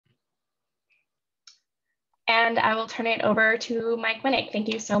and I will turn it over to Mike Winik. Thank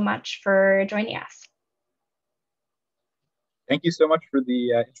you so much for joining us. Thank you so much for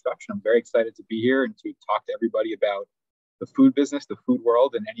the introduction. I'm very excited to be here and to talk to everybody about the food business, the food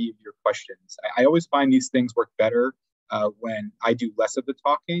world, and any of your questions. I always find these things work better when I do less of the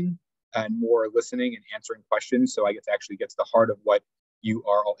talking and more listening and answering questions. So I get to actually get to the heart of what you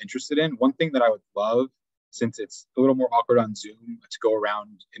are all interested in. One thing that I would love, since it's a little more awkward on Zoom to go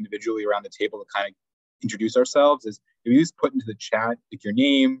around individually around the table to kind of introduce ourselves, is if you just put into the chat like your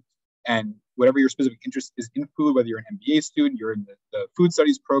name and whatever your specific interest is in food, whether you're an MBA student, you're in the food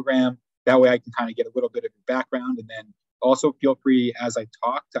studies program. That way I can kind of get a little bit of your background. And then also feel free as I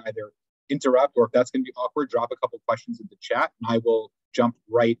talk to either interrupt, or if that's going to be awkward, drop a couple of questions in the chat and I will jump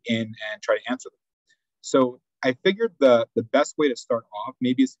right in and try to answer them. So I figured the best way to start off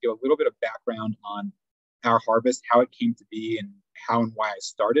maybe is to give a little bit of background on OurHarvest, how it came to be and how and why I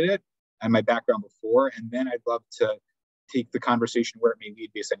started it and my background before. And then I'd love to take the conversation where it may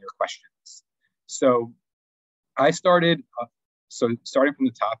lead based on your questions. So I started, starting from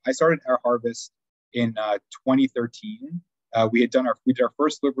the top, I started OurHarvest in 2013. We did our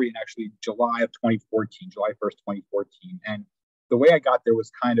first delivery in actually July of 2014, July 1st, 2014. And the way I got there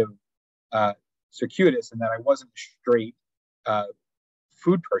was kind of circuitous in that I wasn't a straight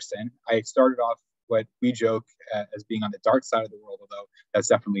food person. I started off what we joke as being on the dark side of the world, although that's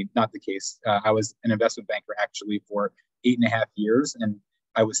definitely not the case. I was an investment banker actually for 8.5 years, and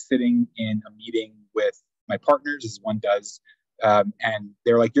I was sitting in a meeting with my partners, as one does, and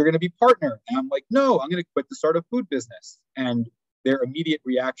they're like, "You're going to be partner," and I'm like, "No, I'm going to quit to start a food business." And their immediate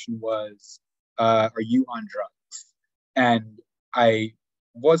reaction was, "Are you on drugs?" And I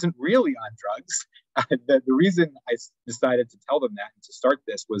wasn't really on drugs. The reason I decided to tell them that and to start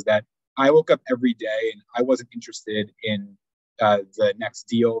this was that I woke up every day and I wasn't interested in the next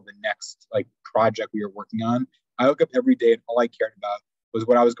deal, the next project we were working on. I woke up every day and all I cared about was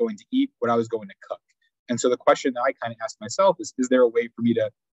what I was going to eat, what I was going to cook. And so the question that I kind of asked myself is there a way for me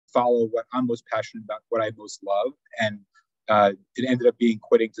to follow what I'm most passionate about, what I most love? And it ended up being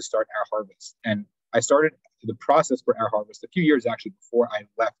quitting to start OurHarvest. And I started the process for OurHarvest a few years actually before I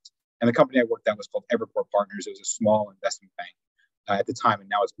left. And the company I worked at was called Evercore Partners. It was a small investment bank at the time, and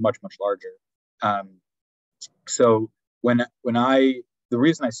now it's much, much larger. So the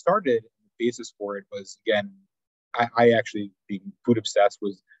reason I started, the basis for it was, again, I actually, being food obsessed,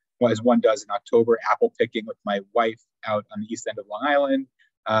 was, as one does in October, apple picking with my wife out on the east end of Long Island,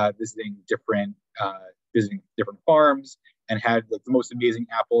 visiting different farms, and had the most amazing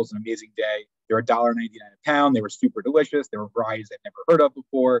apples, an amazing day. They were $1.99 a pound. They were super delicious. There were varieties I'd never heard of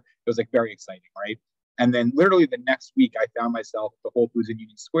before. It was very exciting, right? And then literally the next week, I found myself at the Whole Foods in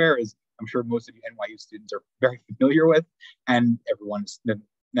Union Square, as I'm sure most of you NYU students are very familiar with, and everyone's, not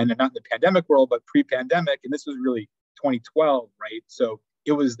in the pandemic world, but pre-pandemic, and this was really 2012, right? So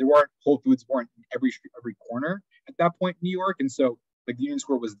Whole Foods weren't in every corner at that point in New York, and so the Union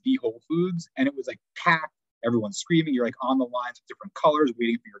Square was the Whole Foods, and it was packed. Everyone's screaming. You're on the lines of different colors,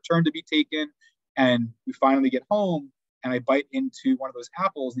 waiting for your turn to be taken. And we finally get home, and I bite into one of those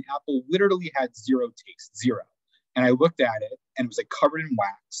apples, and the apple literally had zero taste, zero. And I looked at it, and it was covered in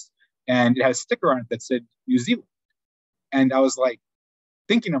wax, and it had a sticker on it that said New Zealand. And I was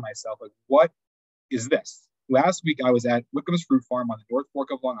thinking to myself, what is this? Last week, I was at Wickham's Fruit Farm on the North Fork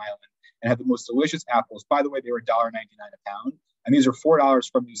of Long Island and had the most delicious apples. By the way, they were $1.99 a pound, and these are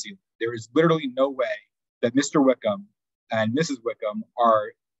 $4 from New Zealand. There is literally no way that Mr. Wickham and Mrs. Wickham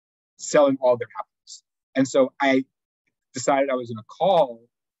are selling all their apples. And so I decided I was going to call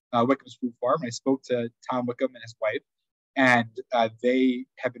Wickham's Fruit Farm. And I spoke to Tom Wickham and his wife, and they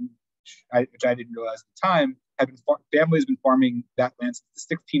have been, which I didn't realize at the time, family has been farming that land since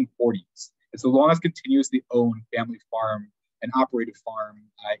the 1640s. It's the longest continuously owned family farm and operated farm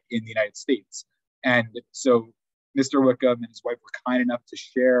in the United States. And so Mr. Wickham and his wife were kind enough to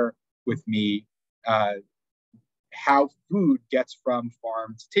share with me how food gets from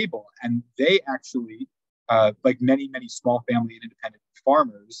farm to table. And they actually, like many, many small family and independent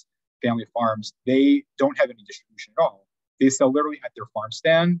farmers, family farms, they don't have any distribution at all. They sell literally at their farm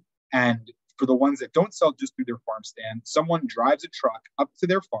stand. And for the ones that don't sell just through their farm stand, someone drives a truck up to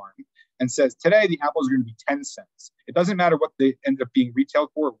their farm and says, today the apples are going to be 10 cents. It doesn't matter what they end up being retailed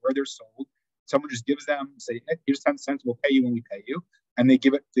for or where they're sold. Someone just gives them, say, hey, here's 10 cents, we'll pay you when we pay you. And they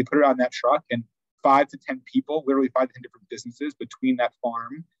put it on that truck, and 5 to 10 people, literally 5 to 10 different businesses between that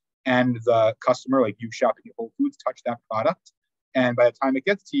farm and the customer, like you shopping at Whole Foods, touch that product. And by the time it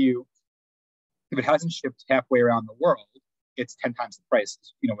gets to you, if it hasn't shipped halfway around the world, it's 10 times the price,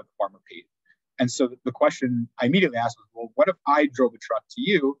 what the farmer paid. And so the question I immediately asked was, well, what if I drove a truck to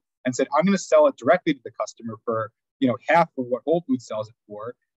you and said, I'm going to sell it directly to the customer for, half of what Whole Foods sells it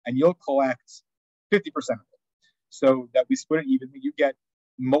for, and you'll collect 50% of it. So that we split it evenly. You get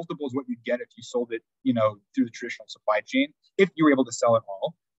multiples what you'd get if you sold it, through the traditional supply chain, if you were able to sell it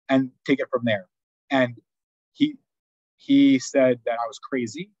all and take it from there. And he said that I was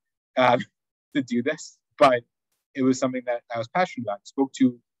crazy to do this, but it was something that I was passionate about. I spoke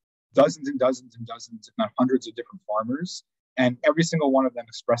to dozens and dozens and dozens, if not hundreds of different farmers, and every single one of them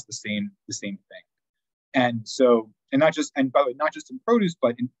expressed the same thing. And so, and by the way, not just in produce,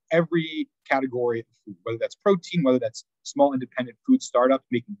 but in every category of food, whether that's protein, whether that's small independent food startups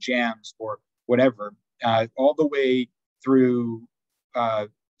making jams or whatever, all the way through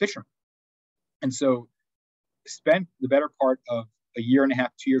fishermen. And so spent the better part of a year and a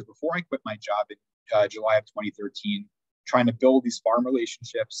half, 2 years before I quit my job in July of 2013, trying to build these farm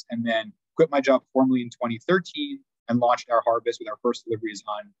relationships, and then quit my job formally in 2013 and launched OurHarvest with our first deliveries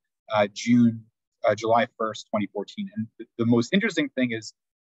on July 1st, 2014. And the most interesting thing is,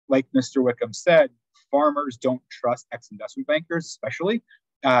 like Mr. Wickham said, farmers don't trust ex-investment bankers, especially.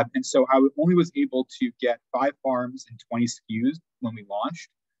 And so I only was able to get 5 farms and 20 SKUs when we launched.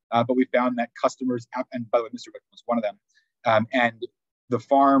 But we found that customers, and by the way, Mr. Wickham was one of them, and the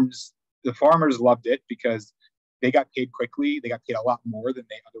farmers loved it because they got paid quickly. They got paid a lot more than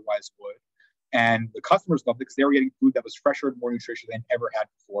they otherwise would. And the customers loved it because they were getting food that was fresher and more nutritious than ever had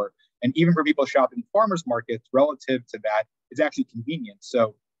before. And even for people shopping farmers markets, relative to that, it's actually convenient.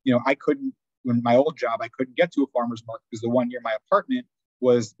 So, I couldn't, when my old job, I couldn't get to a farmer's market because the one near my apartment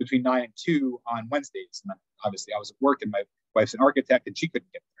was between 9 and 2 on Wednesdays. And obviously I was at work and my wife's an architect and she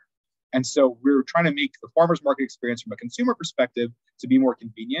couldn't get there. And so we were trying to make the farmer's market experience from a consumer perspective to be more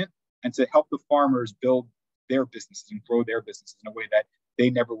convenient and to help the farmers build their businesses and grow their businesses in a way that they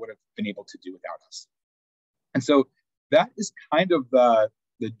never would have been able to do without us. And so that is kind of the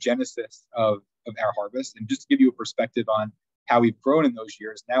genesis of OurHarvest. And just to give you a perspective on how we've grown in those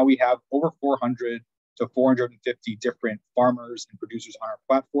years, now we have over 400 to 450 different farmers and producers on our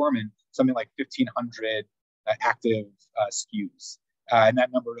platform and something like 1,500 active SKUs. And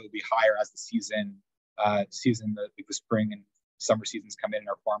that number will be higher as the the spring and summer seasons come in and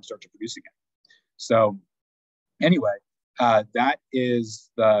our farms start to produce again. So anyway, that is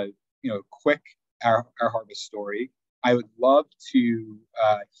the quick OurHarvest story. I would love to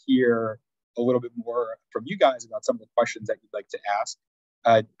hear a little bit more from you guys about some of the questions that you'd like to ask.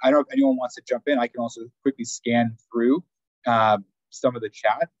 I don't know if anyone wants to jump in. I can also quickly scan through some of the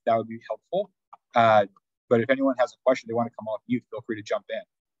chat. That would be helpful. But if anyone has a question they want to come off mute, feel free to jump in.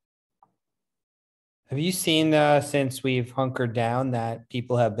 Have you seen since we've hunkered down that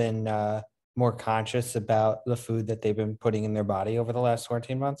people have been more conscious about the food that they've been putting in their body over the last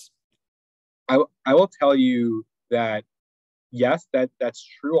 14 months? I will tell you that, yes, that's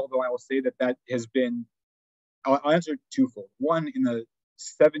true, although I will say that has been, I'll answer twofold. One, in the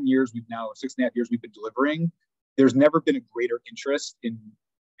 7 years we've now, 6.5 years we've been delivering, there's never been a greater interest in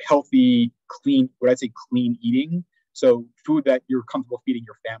healthy, clean, clean eating. So food that you're comfortable feeding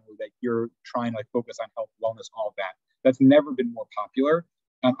your family, that you're trying to focus on health, wellness, all of that. That's never been more popular.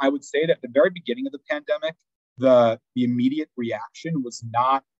 I would say that at the very beginning of the pandemic, the immediate reaction was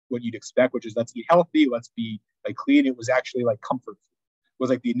not what you'd expect, which is let's eat healthy, let's be clean. It was actually comfort food. It was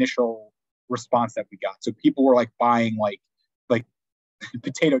the initial response that we got. So people were buying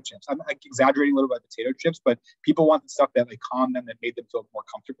potato chips. I'm exaggerating a little about potato chips, but people want the stuff that calmed them, that made them feel more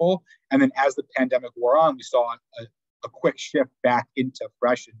comfortable. And then as the pandemic wore on, we saw a quick shift back into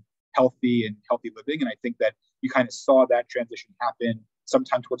fresh and healthy living. And I think that you kind of saw that transition happen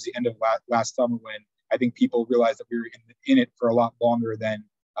sometime towards the end of last summer, when I think people realized that we were in it for a lot longer than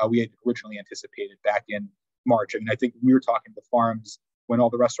we had originally anticipated back in March. I mean, I think we were talking to farms when all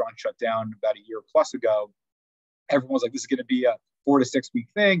the restaurants shut down about a year plus ago. Everyone was like, this is going to be a 4 to 6 week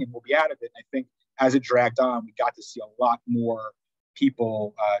thing and we'll be out of it. And I think as it dragged on, we got to see a lot more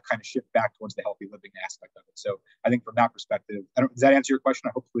people kind of shift back towards the healthy living aspect of it. So I think from that perspective, does that answer your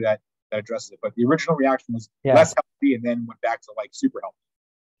question? Hopefully that addresses it. But the original reaction was less healthy and then went back to super healthy.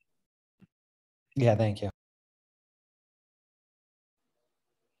 Yeah, thank you.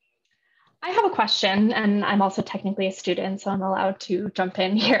 I have a question, and I'm also technically a student, so I'm allowed to jump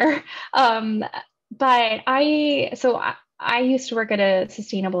in here. But I used to work at a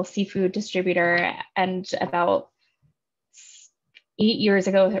sustainable seafood distributor, and about 8 years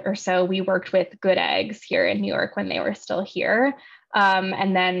ago or so, we worked with Good Eggs here in New York when they were still here.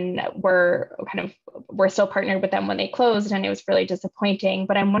 And then we're still partnered with them when they closed, and it was really disappointing.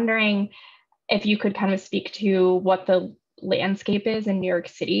 But I'm wondering if you could kind of speak to what the landscape is in New York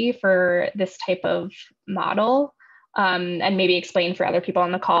City for this type of model, and maybe explain for other people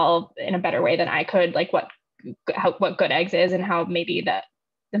on the call in a better way than I could, like what Good Eggs is and how maybe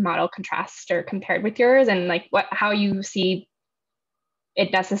the model contrasts or compared with yours, and like how you see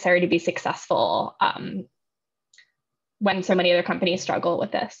it necessary to be successful when so many other companies struggle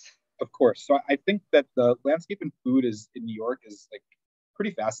with this. Of course. So I think that the landscape in food in New York is like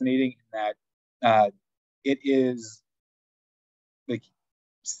pretty fascinating in that it is like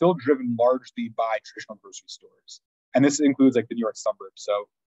still driven largely by traditional grocery stores. And this includes like the New York suburbs. So,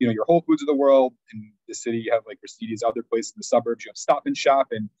 your Whole Foods of the world. In the city, you have like Recedes, other places in the suburbs. You have Stop and Shop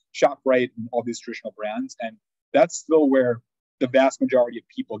and ShopRite and all these traditional brands. And that's still where the vast majority of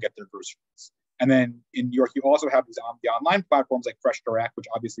people get their groceries. And then in New York, you also have the online platforms like Fresh Direct, which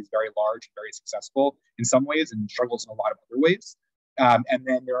obviously is very large and very successful in some ways and struggles in a lot of other ways. And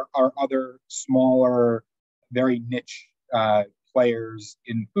then there are other smaller, very niche players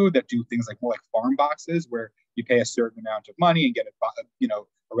in food that do things like more like farm boxes, where you pay a certain amount of money and get a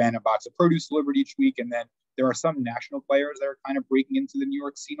random box of produce delivered each week. And then there are some national players that are kind of breaking into the New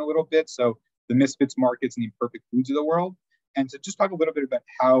York scene a little bit. So the Misfits Markets and the Imperfect Foods of the world. And to just talk a little bit about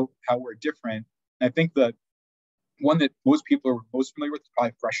how we're different, I think the one that most people are most familiar with is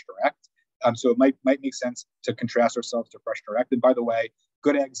probably Fresh Direct. So it might make sense to contrast ourselves to Fresh Direct. And by the way,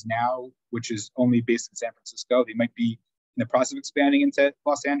 Good Eggs now, which is only based in San Francisco, they might be in the process of expanding into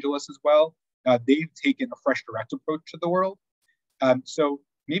Los Angeles as well. They've taken a Fresh Direct approach to the world. So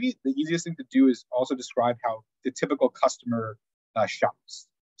maybe the easiest thing to do is also describe how the typical customer shops.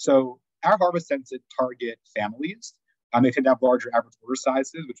 So OurHarvest tends to target families. They tend to have larger average order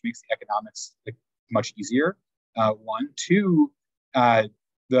sizes, which makes the economics much easier. One. Two,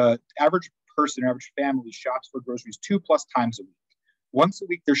 the average person, average family shops for groceries 2+ times a week. Once a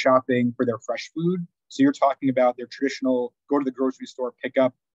week, they're shopping for their fresh food. So you're talking about their traditional go to the grocery store, pick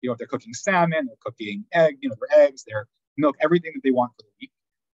up, if they're cooking salmon, they're cooking their eggs, their milk, everything that they want for the week.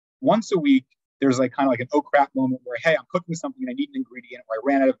 Once a week, there's like kind of like an oh crap moment where, hey, I'm cooking something and I need an ingredient, or I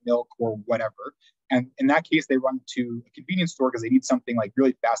ran out of milk or whatever. And in that case, they run to a convenience store because they need something like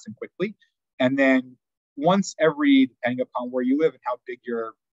really fast and quickly. And then once every, depending upon where you live and how big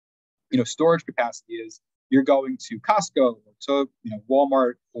your storage capacity is, you're going to Costco or to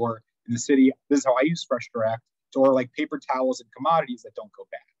Walmart, or in the city, this is how I use Fresh Direct, or like paper towels and commodities that don't go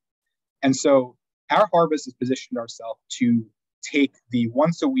bad. And so OurHarvest has positioned ourselves to take the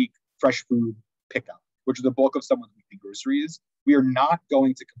once a week fresh food pickup, which is the bulk of someone's weekly groceries. We are not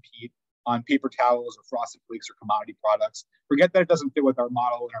going to compete on paper towels or Frosted Flakes or commodity products. Forget that it doesn't fit with our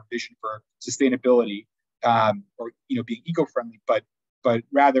model and our vision for sustainability or being eco-friendly, but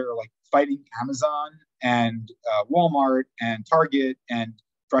rather like fighting Amazon and Walmart and Target and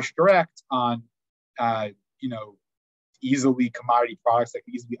Fresh Direct on easily commodity products that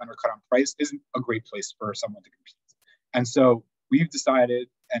can easily be undercut on price isn't a great place for someone to compete. And so we've decided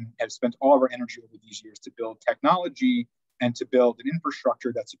and have spent all of our energy over these years to build technology and to build an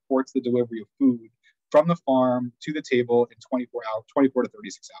infrastructure that supports the delivery of food from the farm to the table in 24 to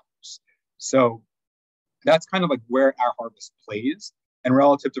 36 hours. So that's kind of like where OurHarvest plays. And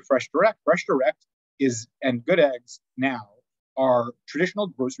relative to Fresh Direct and Good Eggs now are traditional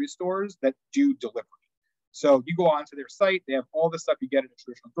grocery stores that do delivery. So you go onto their site, they have all the stuff you get at a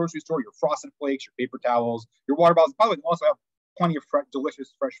traditional grocery store, your Frosted Flakes, your paper towels, your water bottles. By the way, they also have plenty of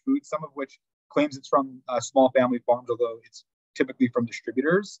delicious fresh food, some of which claims it's from small family farms, although it's typically from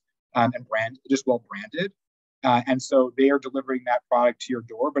distributors and just well branded. And so they are delivering that product to your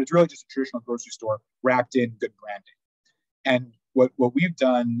door, but it's really just a traditional grocery store wrapped in good branding. And what we've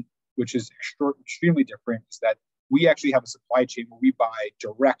done, which is extremely different, is that we actually have a supply chain where we buy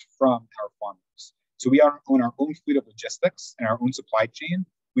direct from our farmers. So we own our own fleet of logistics and our own supply chain.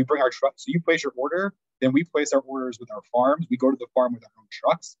 We bring our trucks. So you place your order, then we place our orders with our farms. We go to the farm with our own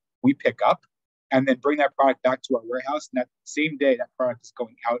trucks. We pick up and then bring that product back to our warehouse. And that same day, that product is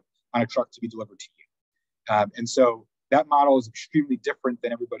going out on a truck to be delivered to you. And so that model is extremely different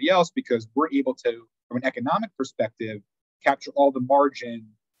than everybody else because we're able to, from an economic perspective, capture all the margin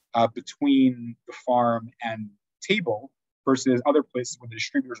between the farm and table versus other places where the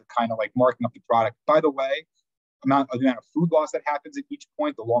distributors are kind of like marking up the product. By the way, the amount of food loss that happens at each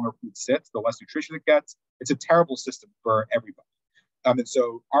point, the longer food sits, the less nutrition it gets. It's a terrible system for everybody. And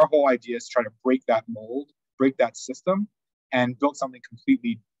so our whole idea is to try to break that mold, break that system, and build something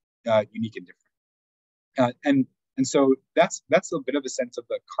completely unique and different. And so that's a bit of a sense of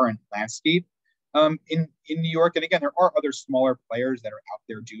the current landscape in New York. And again, there are other smaller players that are out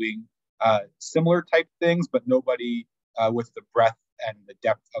there doing similar type things, but nobody with the breadth and the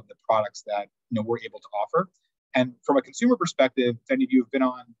depth of the products that we're able to offer. And from a consumer perspective, if any of you have been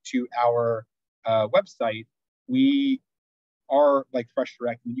on to our website, we are like Fresh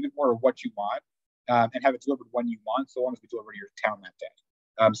Direct, and you can order what you want and have it delivered when you want, so long as we deliver to your town that day.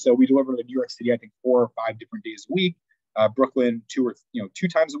 So we deliver to New York City, I think 4 or 5 different days a week. Brooklyn 2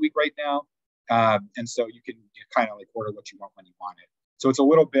 times a week right now. And so you can kind of like order what you want when you want it. So it's a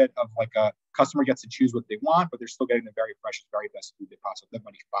little bit of like a customer gets to choose what they want, but they're still getting the very fresh, very best food they possibly have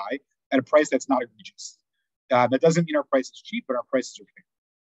money to buy at a price that's not egregious. That doesn't mean our price is cheap, but our prices are fair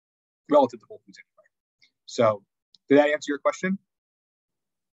relative to Whole Foods anyway. So did that answer your question?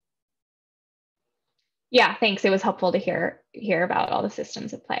 Yeah, thanks. It was helpful to hear about all the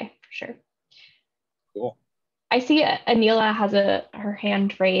systems at play, for sure. Cool. I see Anila has her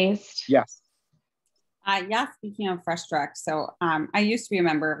hand raised. Yes. Yeah, speaking of Fresh Direct, so I used to be a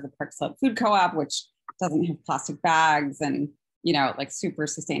member of the Park Slope Food Co-op, which doesn't have plastic bags and, like super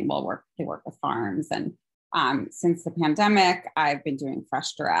sustainable work. They work with farms. And since the pandemic, I've been doing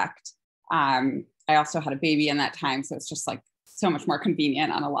Fresh Direct. I also had a baby in that time, so it's just like so much more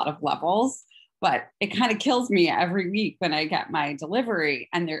convenient on a lot of levels. But it kind of kills me every week when I get my delivery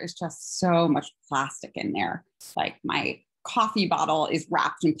and there is just so much plastic in there. Like my coffee bottle is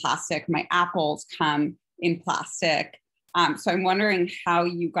wrapped in plastic. My apples come in plastic. So I'm wondering how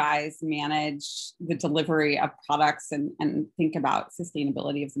you guys manage the delivery of products and think about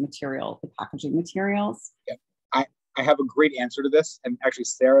sustainability of the packaging materials. Yeah. I have a great answer to this. And actually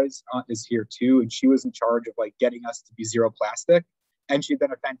Sarah's is here too. And she was in charge of like getting us to be zero plastic. And she'd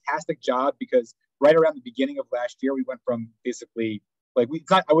done a fantastic job because right around the beginning of last year, we went from basically like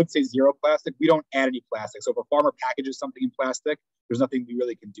I would say zero plastic. We don't add any plastic. So if a farmer packages something in plastic, there's nothing we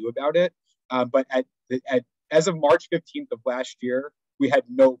really can do about it. But as of March 15th of last year, we had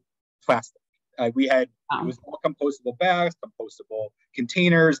no plastic. It was all compostable bags, compostable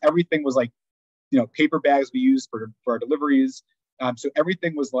containers. Everything was like, paper bags we used for our deliveries. So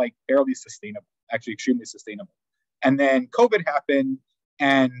everything was like fairly sustainable, actually extremely sustainable. And then COVID happened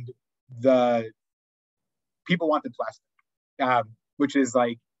and the people wanted plastic, which is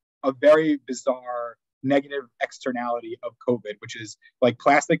like a very bizarre negative externality of COVID, which is like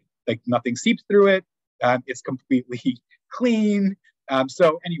plastic, like nothing seeps through it. It's completely clean.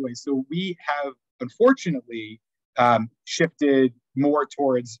 So we have unfortunately shifted more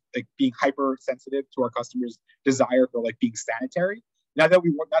towards like being hypersensitive to our customers' desire for like being sanitary. Not that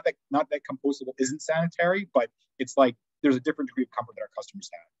compostable isn't sanitary, but it's like there's a different degree of comfort that our customers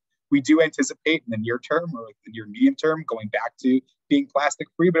have. We do anticipate in the near term or like the near medium term going back to being plastic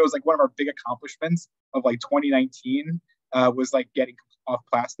free, but it was like one of our big accomplishments of like 2019 was like getting off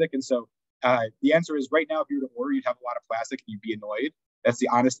plastic. And so the answer is right now, if you were to order, you'd have a lot of plastic and you'd be annoyed. That's the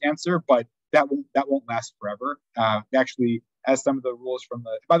honest answer, but that won't last forever. Actually, as some of the rules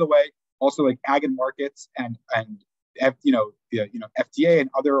by the way, also like ag and markets and FDA and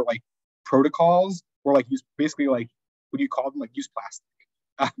other like protocols were like use basically like what do you call them, like use plastic.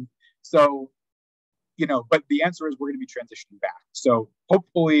 But the answer is we're going to be transitioning back. So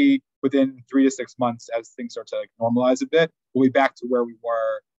hopefully within 3 to 6 months, as things start to like normalize a bit, we'll be back to where we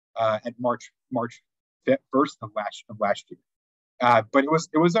were at March 1st of last year. But it was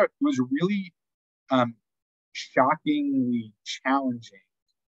really shockingly challenging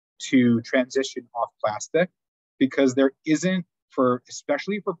to transition off plastic because there isn't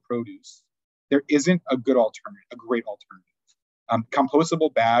especially for produce, there isn't a great alternative.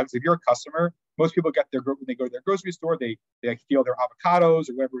 Compostable bags, if you're a customer, most people when they go to their grocery store, they like peel their avocados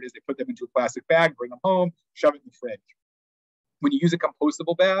or whatever it is, they put them into a plastic bag, bring them home, shove it in the fridge. When you use a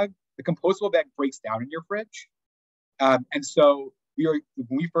compostable bag, the compostable bag breaks down in your fridge. And so when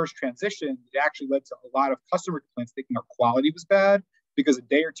we first transitioned, it actually led to a lot of customer complaints thinking our quality was bad because a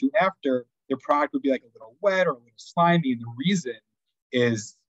day or two after, their product would be like a little wet or a little slimy. And the reason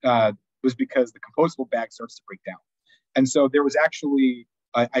was because the compostable bag starts to break down. And so there was actually,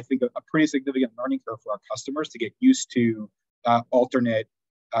 I think, a pretty significant learning curve for our customers to get used to alternate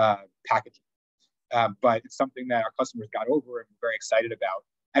packaging. But it's something that our customers got over and were very excited about.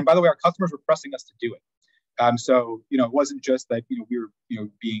 And by the way, our customers were pressing us to do it. So it wasn't just that we were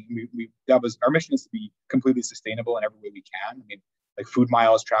that was our mission is to be completely sustainable in every way we can. I mean, like food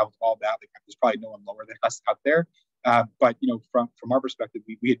miles traveled, all that. Like, there's probably no one lower than us out there. But from our perspective,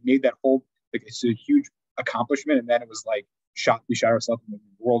 we had made that whole it's a huge accomplishment, and then it was like we shot ourselves in the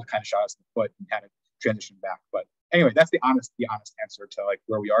world, kind of shot us in the foot, and had to transition back. But anyway, that's the honest answer to like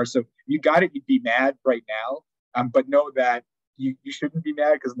where we are. So you got it. You'd be mad right now, but know that you shouldn't be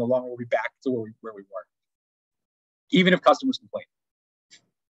mad because in the long run we'll be back to where we were, even if customers complain.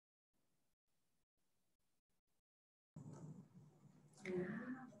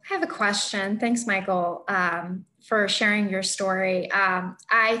 I have a question. Thanks, Michael. for sharing your story.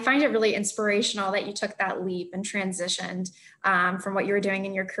 I find it really inspirational that you took that leap and transitioned from what you were doing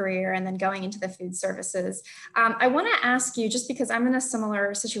in your career and then going into the food services. I want to ask you, just because I'm in a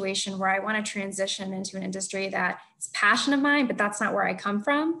similar situation where I want to transition into an industry that is a passion of mine, but that's not where I come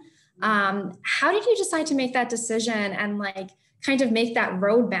from. How did you decide to make that decision and like kind of make that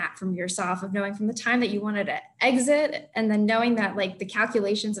roadmap from yourself of knowing from the time that you wanted to exit and then knowing that like the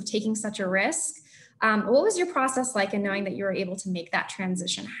calculations of taking such a risk? What was your process like in knowing that you were able to make that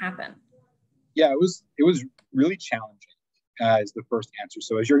transition happen? Yeah, it was really challenging, is the first answer.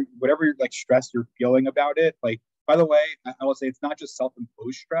 So as whatever like stress you're feeling about it, like, by the way, I will say it's not just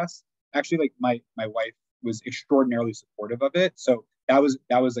self-imposed stress. Actually, like my wife was extraordinarily supportive of it. So that was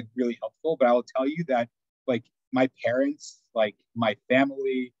like really helpful. But I will tell you that like my parents, like my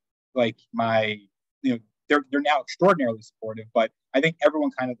family, like my, they're now extraordinarily supportive. But I think everyone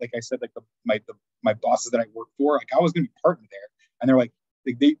kind of, like I said, like my bosses that I work for, like I was going to be partner there, and they're like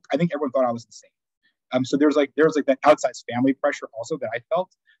I think everyone thought I was insane. So there was like that outsized family pressure also that I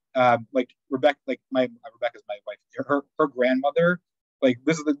felt. Like Rebecca, like Rebecca's my wife. Her grandmother, like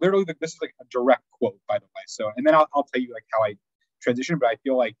this is literally this is like a direct quote, by the way. So, and then I'll tell you like how I transitioned, but I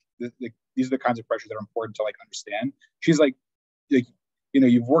feel like these are the kinds of pressures that are important to like understand. She's like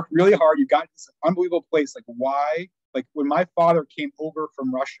you've worked really hard, you got this unbelievable place. Like why? Like when my father came over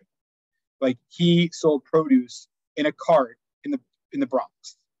from Russia, like he sold produce in a cart in the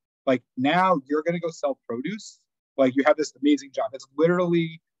Bronx. Like now you're going to go sell produce. Like you have this amazing job. That's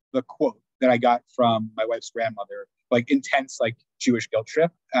literally the quote that I got from my wife's grandmother, like intense, like Jewish guilt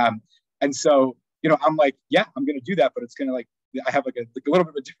trip. And so, I'm like, yeah, I'm going to do that, but it's going to like, I have like a little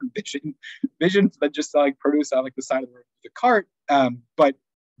bit of a different vision than just selling produce on like the side of the cart. But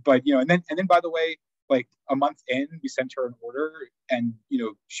and then by the way, like a month in, we sent her an order, and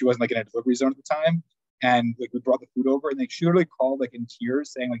she wasn't like in a delivery zone at the time, and like we brought the food over, and like she literally called like in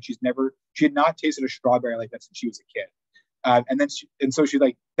tears, saying like she had not tasted a strawberry like that since she was a kid. So she's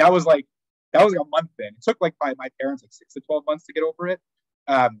like that was like a month in. It took like my parents like 6 to 12 months to get over it.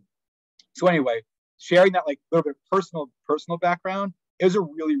 So anyway, sharing that like little bit of personal background, it was a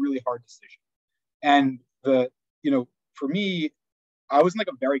really, really hard decision. And for me, I was in like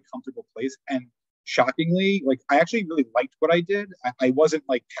a very comfortable place, and shockingly, like I actually really liked what I did. I wasn't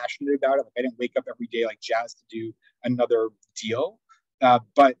like passionate about it. Like I didn't wake up every day like jazzed to do another deal.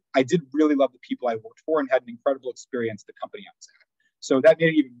 But I did really love the people I worked for and had an incredible experience at the company I was at. So that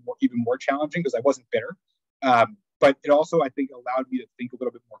made it even more challenging because I wasn't bitter. But it also, I think, allowed me to think a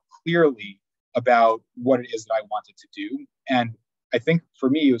little bit more clearly about what it is that I wanted to do. And I think for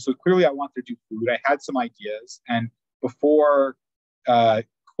me, so clearly I wanted to do food. I had some ideas, and before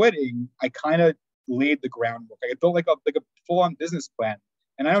quitting, I kind of laid the groundwork. I built like a full-on business plan.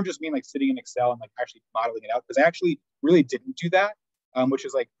 And I don't just mean like sitting in Excel and like actually modeling it out, because I actually really didn't do that, which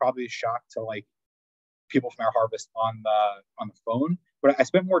is like probably a shock to like people from OurHarvest on the phone. But I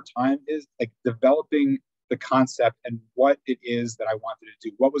spent more time is like developing the concept and what it is that I wanted to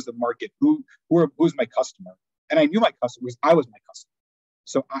do. What was the market? Who's my customer? And I knew my customers. I was my customer.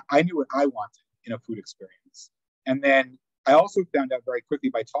 So I knew what I wanted in a food experience. And then I also found out very quickly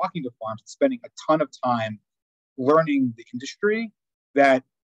by talking to farms and spending a ton of time learning the industry that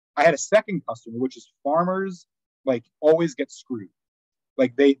I had a second customer, which is farmers like always get screwed.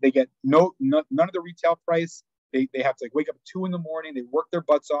 Like they get none of the retail price. They have to like wake up at 2 a.m. They work their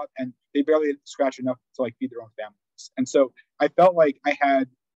butts off, and they barely scratch enough to like feed their own families. And so I felt like I had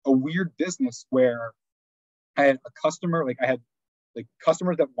a weird business where I had a customer, like I had like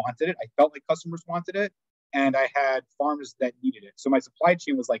customers that wanted it. I felt like customers wanted it, and I had farmers that needed it. So my supply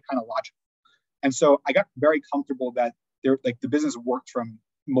chain was like kind of logical. And so I got very comfortable that the business worked from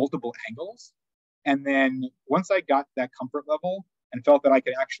multiple angles. And then once I got that comfort level and felt that I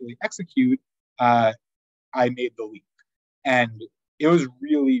could actually execute, I made the leap. And it was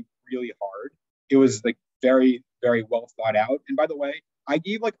really, really hard. It was like very, very well thought out. And by the way, I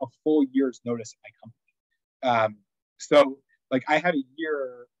gave like a full year's notice at my company. So like I had a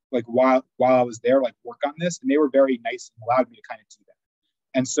year like while I was there, like work on this, and they were very nice and allowed me to kind of do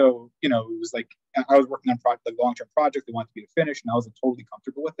that. And so, it was like I was working on like long-term project. They wanted me to finish, and I was like, totally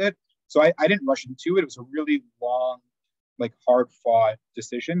comfortable with it. So I didn't rush into it. It was a really long, like hard-fought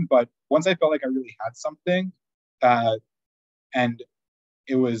decision. But once I felt like I really had something, and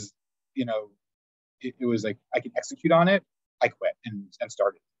it was, it was like I could execute on it, I quit and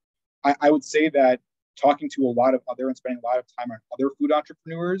started. I would say that talking to a lot of other and spending a lot of time on other food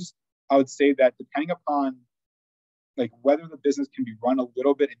entrepreneurs, I would say that depending upon like whether the business can be run a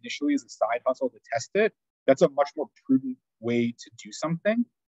little bit initially as a side hustle to test it, that's a much more prudent way to do something.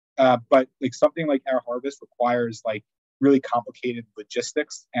 But like something like OurHarvest requires like really complicated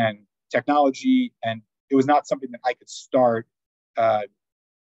logistics and technology, and it was not something that I could start. I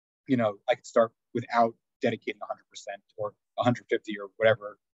could start without dedicating 100% or 150 or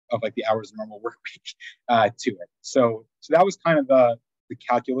whatever of like the hours of normal work week to it. So that was kind of the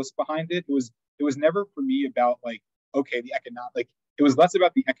calculus behind it. It was never for me about like, okay, the economic, like it was less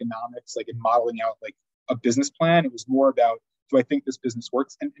about the economics, like in modeling out like a business plan. It was more about, do I think this business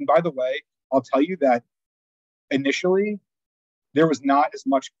works? And by the way, I'll tell you that initially there was not as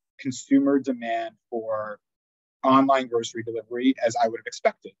much consumer demand for online grocery delivery as I would have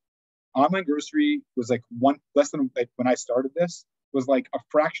expected. Online grocery was like less than, like when I started this, was like a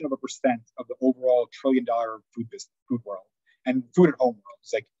fraction of a percent of the overall $1 trillion food world, and food at home world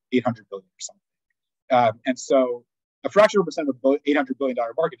is like 800 billion or something. And so a fraction of a percent of the $800 billion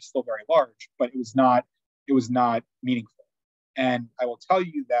market is still very large, but it was not meaningful. And I will tell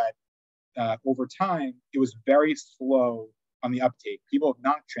you that over time, it was very slow on the uptake. People had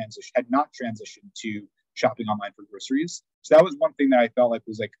not transitioned to shopping online for groceries. So that was one thing that I felt like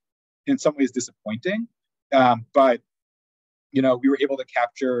was like in some ways disappointing. But we were able to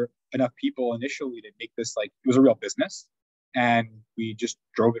capture enough people initially to make this like, it was a real business, and we just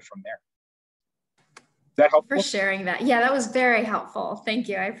drove it from there. Is that helpful? For sharing that. Yeah, that was very helpful. Thank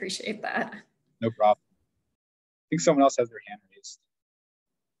you. I appreciate that. No problem. I think someone else has their hand raised.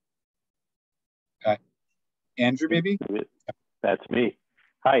 Andrew, maybe? That's me.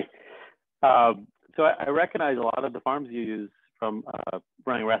 Hi. So I recognize a lot of the farms you use from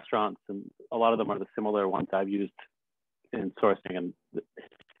running restaurants, and a lot of them are the similar ones I've used in sourcing, and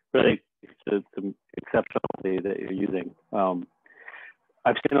really it's exceptional that you're using.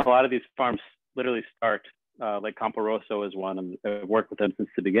 I've seen a lot of these farms literally start, like Campo Rosso is one, and I've worked with them since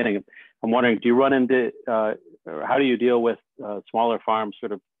the beginning. I'm wondering, do you run into, or how do you deal with smaller farms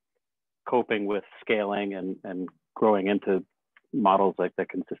sort of coping with scaling and growing into models like that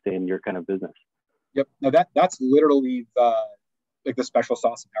can sustain your kind of business? Yep. No, that's literally the special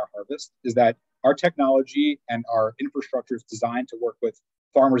sauce of OurHarvest, is that our technology and our infrastructure is designed to work with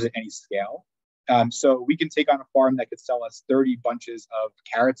farmers at any scale. So we can take on a farm that could sell us 30 bunches of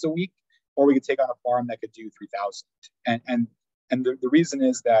carrots a week, or we could take on a farm that could do 3,000. And the reason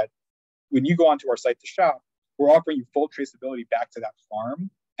is that when you go onto our site to shop, we're offering you full traceability back to that farm.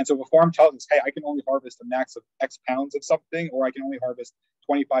 And so if a farm tells us, hey, I can only harvest a max of X pounds of something, or I can only harvest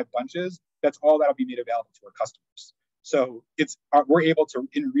 25 bunches, that's all that'll be made available to our customers. So we're able to,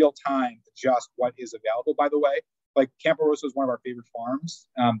 in real time, adjust what is available. By the way, like Campo Rosso is one of our favorite farms.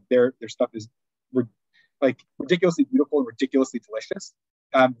 Their stuff is like ridiculously beautiful and ridiculously delicious.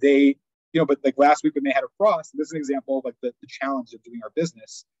 But like last week when they had a frost, this is an example of like the challenge of doing our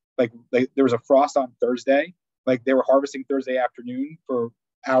business. Like there was a frost on Thursday. Like they were harvesting Thursday afternoon for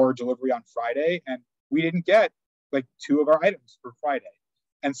our delivery on Friday, and we didn't get like 2 of our items for Friday.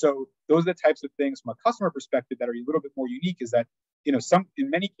 And so those are the types of things from a customer perspective that are a little bit more unique, is that, in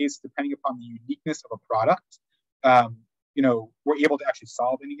many cases, depending upon the uniqueness of a product, we're able to actually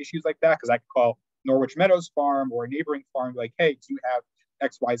solve any issues like that. Because I could call Norwich Meadows Farm or a neighboring farm, like, hey, do you have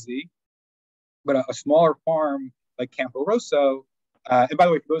XYZ? But a smaller farm like Campo Rosso, and by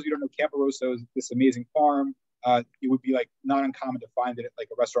the way, for those of you who don't know, Campo Rosso is this amazing farm. It would be like not uncommon to find it at like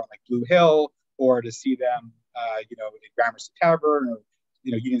a restaurant like Blue Hill, or to see them, in Gramercy Tavern, or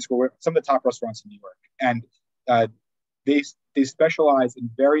Union Square, some of the top restaurants in New York. And they specialize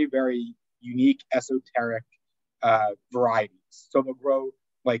in very, very unique esoteric varieties. So they'll grow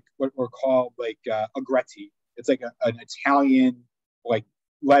like what we're called like agretti. It's like an Italian like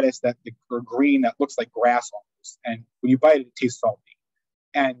lettuce or green that looks like grass almost. And when you bite it, it tastes salty.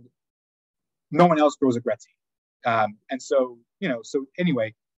 And no one else grows agretti. And so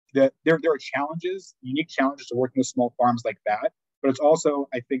anyway, there are challenges, unique challenges to working with small farms like that. But it's also,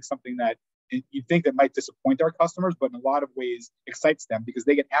 I think, something that you think that might disappoint our customers, but in a lot of ways excites them, because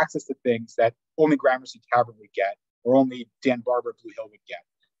they get access to things that only Gramercy Tavern would get, or only Dan Barber Blue Hill would get.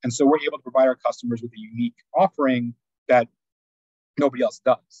 And so we're able to provide our customers with a unique offering that nobody else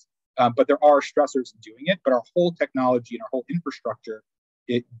does. But there are stressors in doing it, but our whole technology and our whole infrastructure,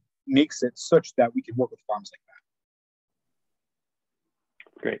 it makes it such that we can work with farms like that.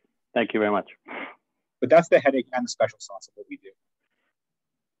 Great. Thank you very much. But that's the headache and the special sauce of what we do.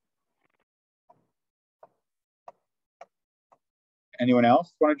 Anyone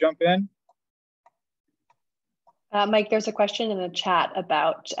else want to jump in? Mike, there's a question in the chat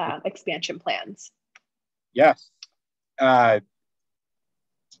about expansion plans. Yes.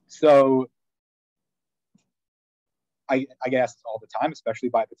 So I get asked all the time, especially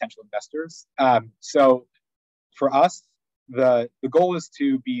by potential investors. So for us, the goal is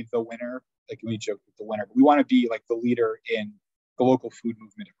to be the winner. Like we joke with the winner, but we want to be like the leader in the local food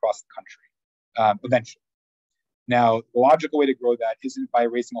movement across the country eventually. Now, the logical way to grow that isn't by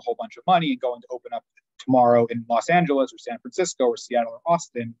raising a whole bunch of money and going to open up tomorrow in Los Angeles or San Francisco or Seattle or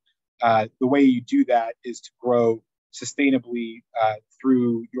Austin. The way you do that is to grow sustainably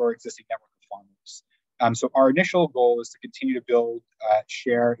through your existing network of farmers. So our initial goal is to continue to build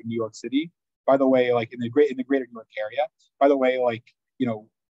share in New York City. By the way, like in the greater New York area. By the way, like, you know,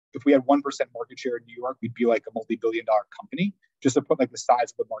 if we had 1% market share in New York, we'd be like a multi-billion-dollar company. Just to put like the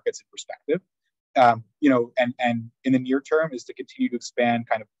size of the markets in perspective. You know, and in the near term is to continue to expand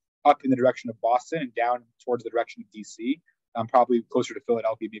kind of up in the direction of Boston and down towards the direction of DC, probably closer to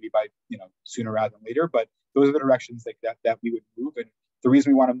Philadelphia, maybe by, you know, sooner rather than later. But those are the directions like that we would move. And the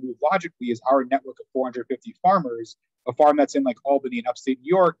reason we want to move logically is our network of 450 farmers, a farm that's in like Albany and upstate New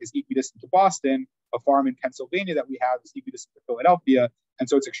York is equidistant to Boston. A farm in Pennsylvania that we have is equidistant to Philadelphia. And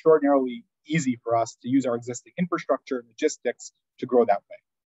so it's extraordinarily easy for us to use our existing infrastructure and logistics to grow that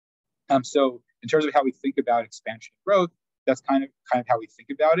way. So in terms of how we think about expansion and growth, that's kind of how we think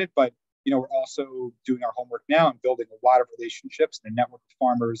about it. But, you know, we're also doing our homework now and building a lot of relationships and a network of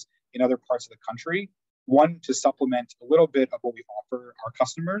farmers in other parts of the country. One, to supplement a little bit of what we offer our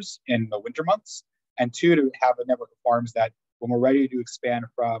customers in the winter months. And two, to have a network of farms that when we're ready to expand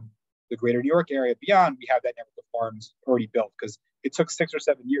from the greater New York area beyond, we have that network of farms already built, because it took 6 or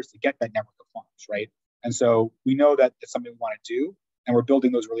 7 years to get that network of farms, right? And so we know that it's something we want to do, and we're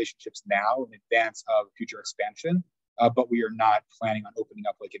building those relationships now in advance of future expansion. But we are not planning on opening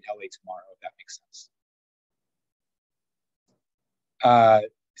up like in LA tomorrow, if that makes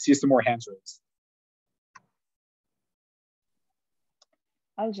sense. See some more hands raised.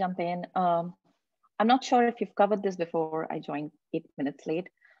 I'll jump in. I'm not sure if you've covered this before. I joined 8 minutes late,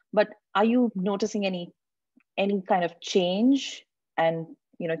 but are you noticing any kind of change and,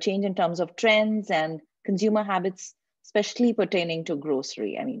 you know, change in terms of trends and consumer habits, especially pertaining to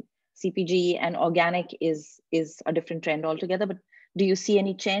grocery? I mean, CPG and organic is a different trend altogether, but do you see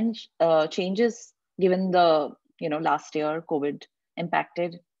any changes given the, you know, last year COVID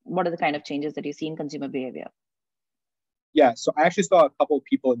impacted? What are the kind of changes that you see in consumer behavior? Yeah, so I actually saw a couple of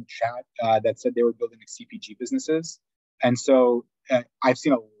people in the chat that said they were building CPG businesses. And so I've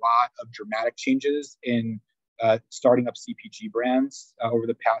seen a lot of dramatic changes in starting up CPG brands over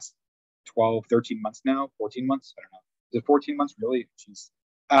the past 12, 13 months now, 14 months, I don't know. Is it 14 months, really? Jeez.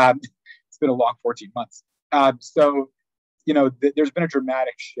 It's been a long 14 months. So, you know, there's been a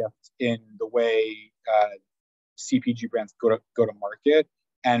dramatic shift in the way CPG brands go to market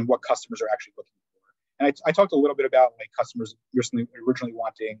and what customers are actually looking for. And I talked a little bit about like customers originally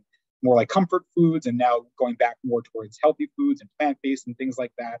wanting more like comfort foods and now going back more towards healthy foods and plant-based and things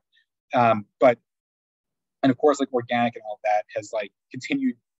like that. And of course, like organic and all that has like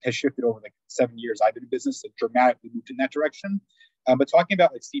has shifted over like 7 years I've been in business, it dramatically moved in that direction. But talking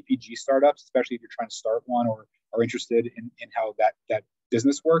about like CPG startups, especially if you're trying to start one or are interested in how that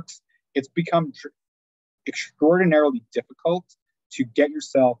business works, it's become extraordinarily difficult to get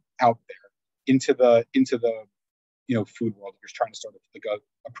yourself out there into the you know, food world if you're trying to start like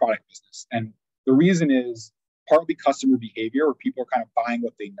a product business. And the reason is partly customer behavior, where people are kind of buying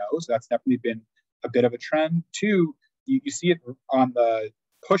what they know. So that's definitely been a bit of a trend. Two, you see it on the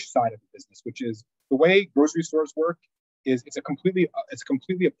push side of the business, which is the way grocery stores work is it's completely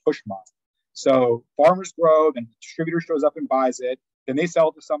a push model. So farmers grow, then the distributor shows up and buys it, then they sell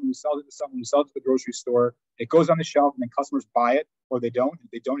it to someone who sells it to someone who sells it to the grocery store. It goes on the shelf, and then customers buy it, or they don't.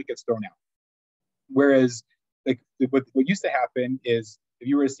 If they don't, it gets thrown out. Whereas, like what used to happen is, if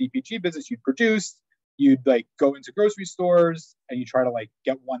you were a CPG business, you'd like go into grocery stores and you try to like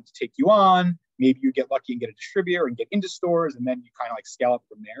get one to take you on. Maybe you get lucky and get a distributor and get into stores, and then you kind of like scale up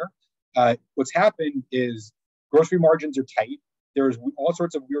from there. What's happened is grocery margins are tight. There's all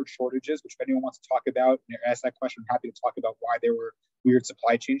sorts of weird shortages, which if anyone wants to talk about and ask that question, I'm happy to talk about why there were weird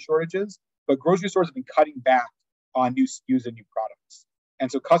supply chain shortages. But grocery stores have been cutting back on new SKUs and new products.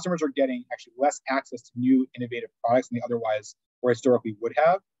 And so customers are getting actually less access to new innovative products than they otherwise or historically would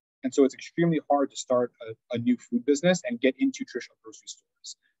have. And so it's extremely hard to start a new food business and get into traditional grocery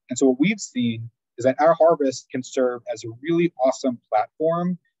stores. And so what we've seen is that OurHarvest can serve as a really awesome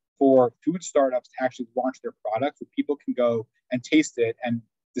platform for food startups to actually launch their products, where people can go and taste it and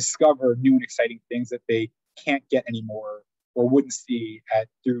discover new and exciting things that they can't get anymore or wouldn't see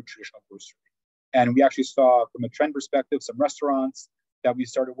through traditional grocery. And we actually saw, from a trend perspective, some restaurants that we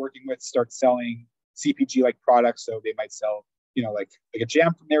started working with start selling CPG-like products. So they might sell, you know, like a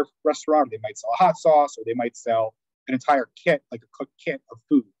jam from their restaurant, or they might sell a hot sauce, or they might sell an entire kit, like a cooked kit of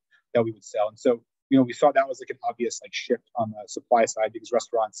food that we would sell. And so we saw that was like an obvious like shift on the supply side because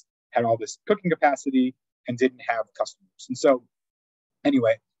restaurants had all this cooking capacity and didn't have customers. And so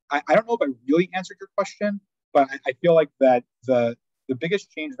anyway, I don't know if I really answered your question, but I feel like that the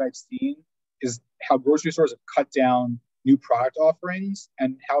biggest change that I've seen is how grocery stores have cut down new product offerings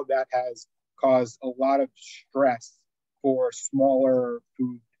and how that has caused a lot of stress for smaller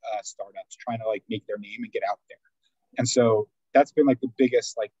food startups trying to like make their name and get out there. And so that's been like the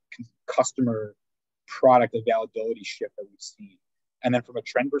biggest like customer product availability shift that we've seen. And then from a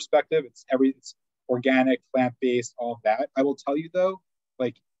trend perspective, it's organic, plant-based, all of that. I will tell you though,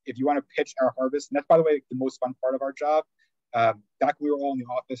 like if you want to pitch Our Harvest, and that's by the way the most fun part of our job. Back when we were all in the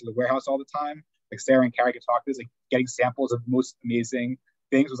office or the warehouse all the time, like Sarah and Carrie could talk to us, like getting samples of the most amazing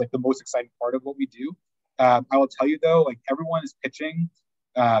things was like the most exciting part of what we do. I will tell you though, like everyone is pitching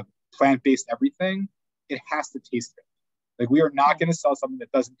plant-based everything. It has to taste good. Like we are not going to sell something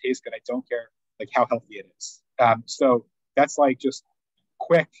that doesn't taste good. I don't care like how healthy it is. So that's like just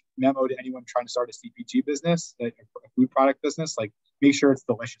quick memo to anyone trying to start a CPG business, like a food product business. Like make sure it's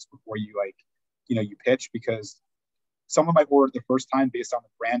delicious before you you pitch, because someone might order it the first time based on the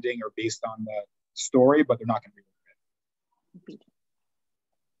branding or based on the story, but they're not going to reorder it.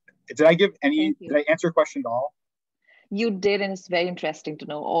 Did I answer your question at all? You did, and it's very interesting to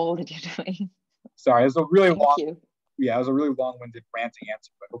know all that you're doing. Sorry, it was a really long. You. Yeah, it was a really long-winded ranting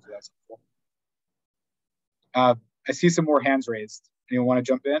answer, but hopefully that's helpful. I see some more hands raised. Anyone want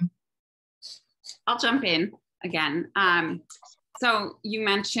to jump in? I'll jump in again. So you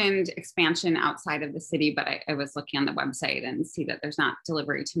mentioned expansion outside of the city, but I was looking on the website and see that there's not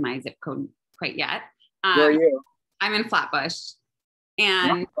delivery to my zip code quite yet. Where are you? I'm in Flatbush.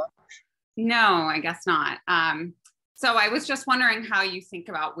 And no, I guess not. So I was just wondering how you think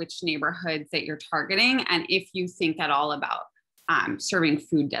about which neighborhoods that you're targeting, and if you think at all about serving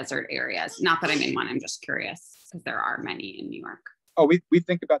food desert areas. Not that I'm in one, I'm just curious, because there are many in New York. Oh, we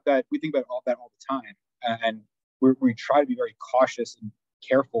think about that. We think about all that all the time. And we try to be very cautious and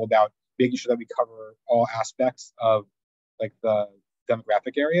careful about making sure that we cover all aspects of like the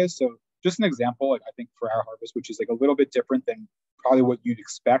demographic areas. So just an example, like I think for Our Harvest, which is like a little bit different than probably what you'd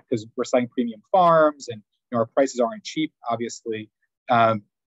expect, because we're selling premium farms and our prices aren't cheap, obviously. Our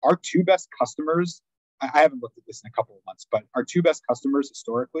two best customers, I haven't looked at this in a couple of months, but our two best customers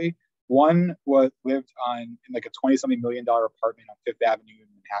historically, one lived in like a $20-something million apartment on Fifth Avenue in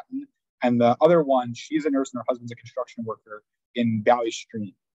Manhattan. And the other one, she's a nurse and her husband's a construction worker in Valley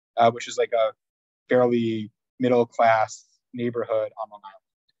Stream, which is like a fairly middle-class neighborhood on Long Island.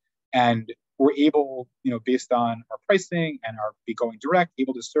 And we're able, based on our pricing and our going direct,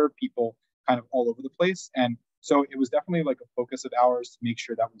 able to serve people kind of all over the place. And so it was definitely like a focus of ours to make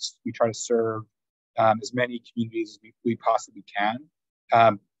sure that we try to serve as many communities as we possibly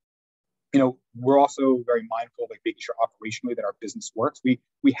can. We're also very mindful of like making sure operationally that our business works. We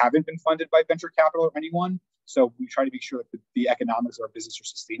haven't been funded by venture capital or anyone, so we try to make sure that the economics of our business are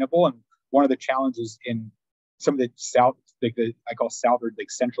sustainable. And one of the challenges in some of the south, like I call southern,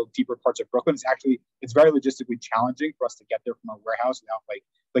 like central, deeper parts of Brooklyn, it's very logistically challenging for us to get there from our warehouse without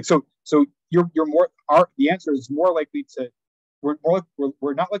so you're more. The answer is more likely to. We're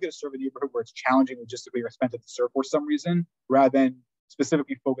not likely to serve a neighborhood where it's challenging logistically or expensive to serve for some reason, rather than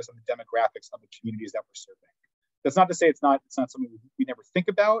specifically focus on the demographics of the communities that we're serving. That's not to say it's not something we never think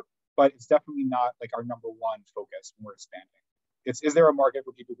about, but it's definitely not like our number one focus when we're expanding. Is there a market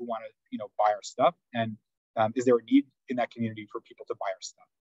for people who want to buy our stuff, and is there a need in that community for people to buy our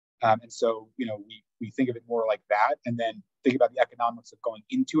stuff? And so we think of it more like that, and then think about the economics of going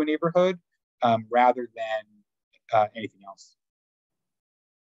into a neighborhood rather than anything else.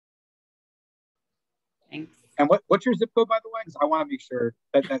 Thanks. And what's your zip code, by the way? Because I want to make sure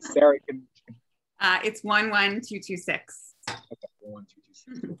that Sarah can. It's 11226. Okay,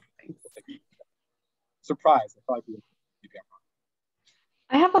 11226. Surprise! I thought you.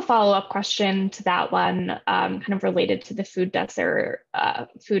 I have a follow-up question to that one, kind of related to the food desert,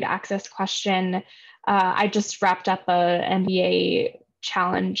 food access question. I just wrapped up a MBA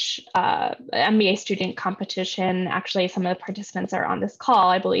challenge, MBA student competition. Actually, some of the participants are on this call,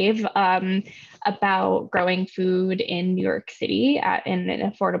 I believe, about growing food in New York City in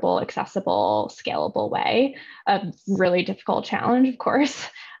an affordable, accessible, scalable way. A really difficult challenge, of course.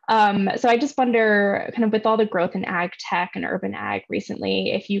 So I just wonder, kind of with all the growth in ag tech and urban ag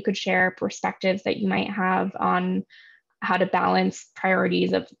recently, if you could share perspectives that you might have on how to balance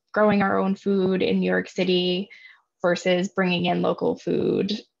priorities of growing our own food in New York City versus bringing in local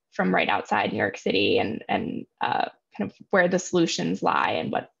food from right outside New York City, and kind of where the solutions lie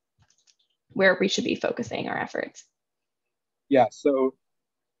and where we should be focusing our efforts. Yeah, so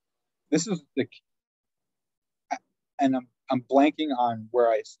this is and I'm blanking on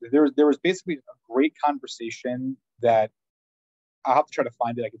where there was basically a great conversation that I'll have to try to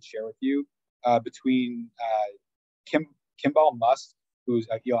find it. I can share with you between Kimball Musk, who's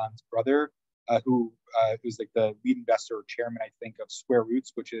Elon's brother, who was like the lead investor or chairman, I think, of Square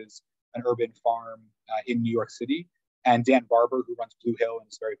Roots, which is an urban farm in New York City, and Dan Barber, who runs Blue Hill and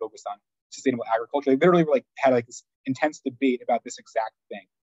is very focused on sustainable agriculture. They literally like had like this intense debate about this exact thing.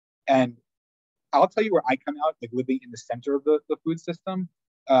 And I'll tell you where I come out, like living in the center of the food system,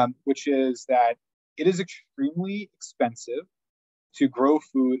 which is that it is extremely expensive to grow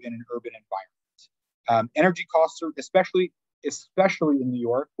food in an urban environment. Energy costs are, especially in New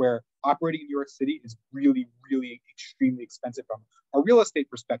York, where operating in New York City is really, really extremely expensive from a real estate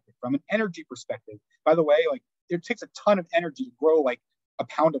perspective, from an energy perspective. By the way, like it takes a ton of energy to grow like a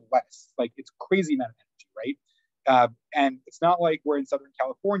pound of lettuce. Like it's crazy amount of energy, right? And it's not like we're in Southern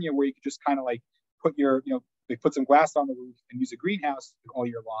California where you could just kind of like put your, they put some glass on the roof and use a greenhouse all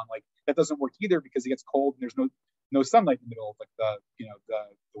year long. Like that doesn't work either because it gets cold and there's no sunlight in the middle of like the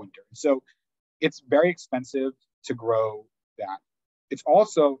winter. And so it's very expensive to grow that. It's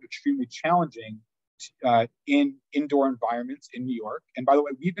also extremely challenging in indoor environments in New York. And by the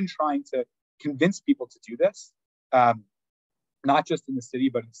way, we've been trying to convince people to do this, not just in the city,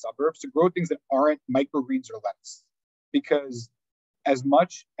 but in the suburbs, to grow things that aren't microgreens or lettuce. Because as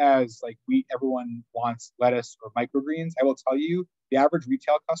much as like everyone wants lettuce or microgreens, I will tell you, the average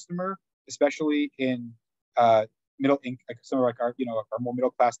retail customer, especially in middle income, like some of like our more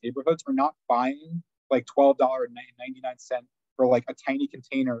middle class neighborhoods, are not buying like $12.99 for like a tiny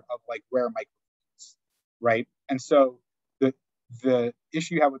container of like rare microgreens, right? And so the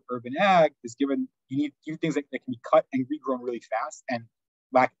issue you have with urban ag is given you need things that can be cut and regrown really fast and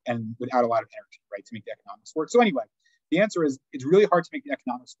without a lot of energy, right, to make the economics work. So anyway, the answer is it's really hard to make the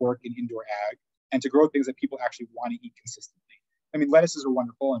economics work in indoor ag and to grow things that people actually want to eat consistently. I mean, lettuces are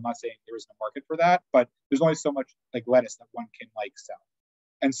wonderful. I'm not saying there isn't a market for that, but there's only so much like lettuce that one can like sell.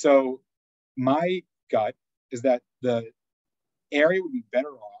 And so my gut is that the area would be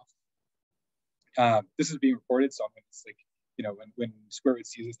better off. This is being recorded, so I'm going to like, when Square Root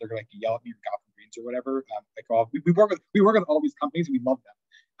sees this, they're going to yell at me or Gotham Greens or whatever. We work with all these companies, we love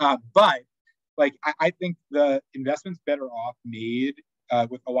them, but like I think the investment's better off made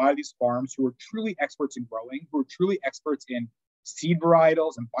with a lot of these farms who are truly experts in growing, who are truly experts in seed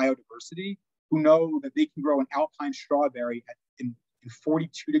varietals and biodiversity, who know that they can grow an alpine strawberry in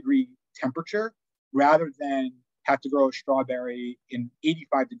 42-degree temperature rather than have to grow a strawberry in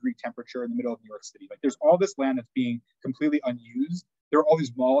 85-degree temperature in the middle of New York City. Like there's all this land that's being completely unused. There are all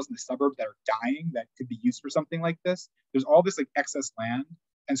these malls in the suburbs that are dying that could be used for something like this. There's all this like excess land.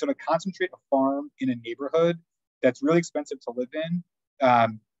 And so to concentrate a farm in a neighborhood that's really expensive to live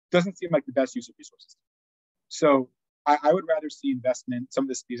in doesn't seem like the best use of resources. So I would rather see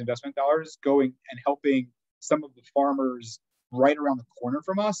these investment dollars going and helping some of the farmers right around the corner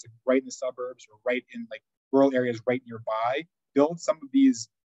from us, like right in the suburbs or right in like rural areas right nearby, build some of these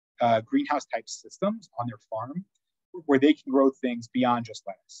greenhouse type systems on their farm where they can grow things beyond just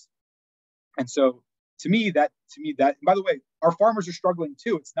lettuce. And so to me that, by the way, our farmers are struggling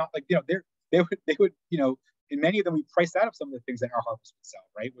too. It's not like, they would, in many of them, we priced out of some of the things that OurHarvest would sell,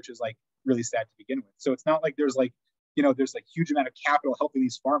 right? Which is like really sad to begin with. So it's not like there's like, there's like huge amount of capital helping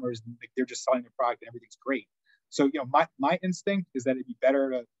these farmers and like they're just selling their product and everything's great. So, my instinct is that it'd be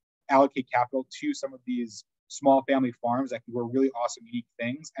better to allocate capital to some of these small family farms that can grow really awesome, unique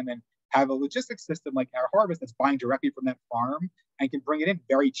things, and then have a logistics system like OurHarvest that's buying directly from that farm and can bring it in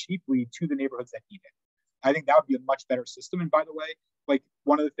very cheaply to the neighborhoods that need it. I think that would be a much better system. And by the way, like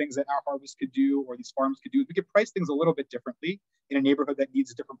one of the things that OurHarvest could do or these farms could do is we could price things a little bit differently in a neighborhood that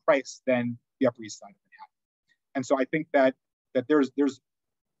needs a different price than the Upper East Side of Manhattan. And so I think that there's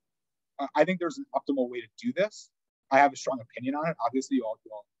an optimal way to do this. I have a strong opinion on it. Obviously, you all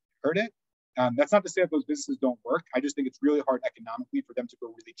heard it. That's not to say that those businesses don't work. I just think it's really hard economically for them to grow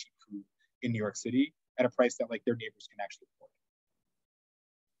really cheap food in New York City at a price that like their neighbors can actually afford.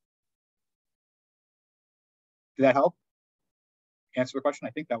 Did that help answer the question?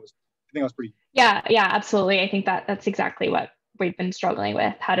 I think that was pretty. Yeah, absolutely. I think that's exactly what we've been struggling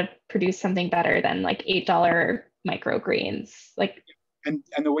with, how to produce something better than like $8 microgreens. Like, and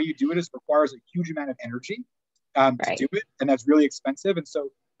the way you do it is requires a huge amount of energy right. to do it, and that's really expensive. And so,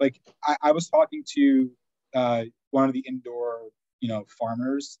 like, I was talking to one of the indoor,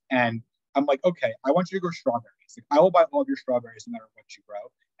 farmers, and I'm like, okay, I want you to grow strawberries. Like, I will buy all of your strawberries no matter what you grow.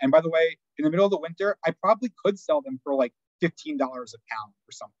 And by the way, in the middle of the winter, I probably could sell them for like $15 a pound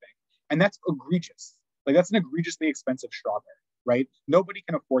or something, and that's egregious. Like, that's an egregiously expensive strawberry, right? Nobody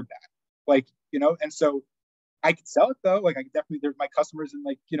can afford that. Like, and so I could sell it though. Like I could definitely, there's my customers in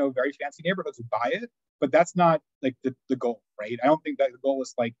like, you know, very fancy neighborhoods who buy it, but that's not like the goal, right? I don't think that the goal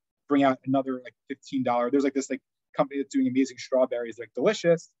is like bring out another like $15. There's like this like company that's doing amazing strawberries, like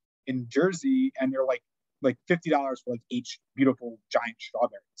delicious in Jersey, and they're like $50 for like each beautiful giant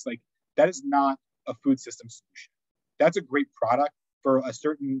strawberries. Like that is not a food system solution. That's a great product for a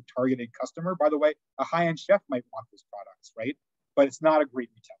certain targeted customer. By the way, a high-end chef might want those products, right? But it's not a great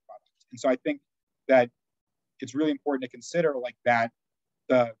retail product. And so I think that it's really important to consider like that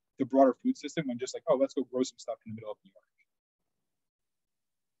the broader food system when just like, oh, let's go grow some stuff in the middle of New York.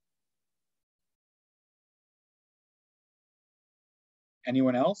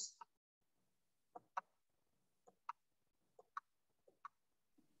 Anyone else?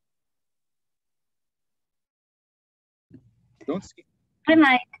 Don't skip. Hi,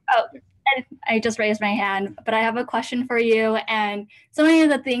 Mike. Oh, Yeah. I just raised my hand, but I have a question for you. And so many of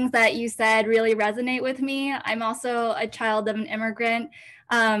the things that you said really resonate with me. I'm also a child of an immigrant,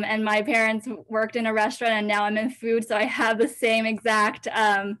 and my parents worked in a restaurant, and now I'm in food. So I have the same exact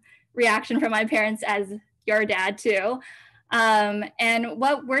reaction from my parents as your dad, too. And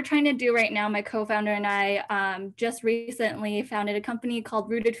what we're trying to do right now, my co-founder and I just recently founded a company called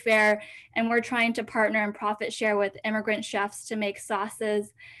Rooted Fair, and we're trying to partner and profit share with immigrant chefs to make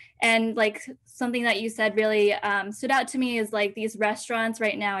sauces. And like something that you said really stood out to me is like these restaurants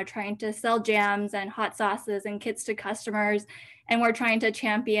right now are trying to sell jams and hot sauces and kits to customers. And we're trying to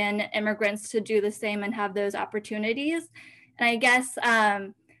champion immigrants to do the same and have those opportunities. And I guess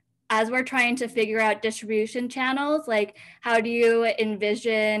as we're trying to figure out distribution channels, like how do you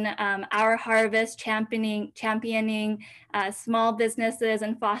envision OurHarvest championing small businesses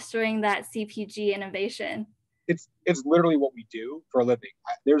and fostering that CPG innovation? It's literally what we do for a living.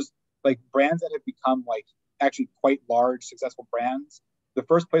 There's like brands that have become like actually quite large, successful brands. The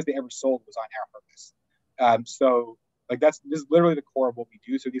first place they ever sold was on OurHarvest. So like this is literally the core of what we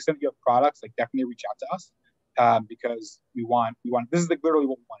do. So the extent you have products, like definitely reach out to us because we want this is like literally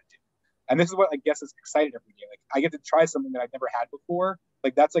what we want to do. And this is what I guess is exciting every day. Like I get to try something that I've never had before.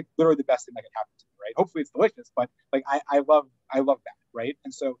 Like that's like literally the best thing that could happen to me, right? Hopefully it's delicious, but like I love that, right?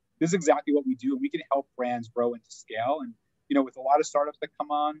 And so this is exactly what we do. And we can help brands grow into scale. And you know, with a lot of startups that come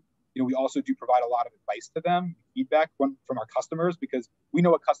on, you know, we also do provide a lot of advice to them, feedback from our customers, because we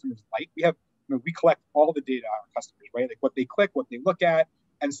know what customers like. We collect all the data on our customers, right? Like what they click, what they look at.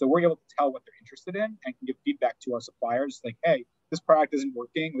 And so we're able to tell what they're interested in and can give feedback to our suppliers like, hey, this product isn't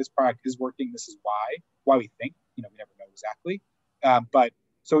working, this product is working, this is why we think, you know, we never know exactly. But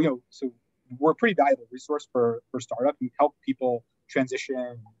so, you know, so we're a pretty valuable resource for startups. We help people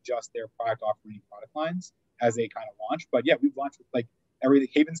transition just their product offering product lines as they kind of launch. But yeah, we've launched with like everything,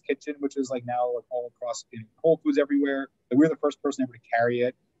 Haven's Kitchen, which is like now like all across Whole Foods everywhere. Like, we were the first person ever to carry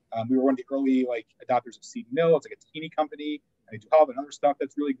it. We were one of the early like adopters of Seed Mill. It's like a teeny company. And they do Hub and other stuff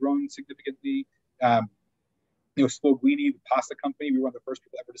that's really grown significantly. You know, Spoglini, the pasta company, we were one of the first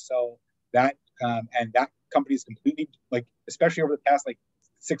people ever to sell that. And that company is completely like, especially over the past like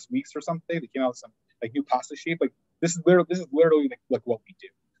 6 weeks or something, they came out with some like new pasta shape. Like this is literally like what we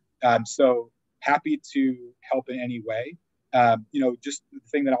do. So happy to help in any way. You know, just the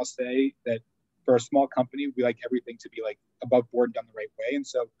thing that I'll say that for a small company, we like everything to be like above board and done the right way. And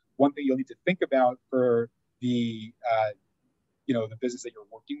so one thing you'll need to think about for the, you know, the business that you're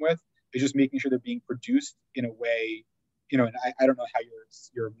working with is just making sure they're being produced in a way, you know, and I don't know how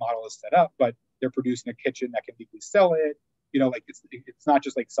your model is set up, but they're produced in a kitchen that can legally sell it. You know, like it's not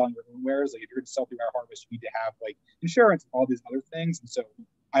just like selling your own wares. Like if you're going to sell through OurHarvest, you need to have like insurance and all these other things. And so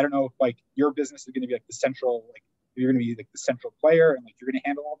I don't know if like your business is going to be like the central, like you're going to be like the central player and like you're going to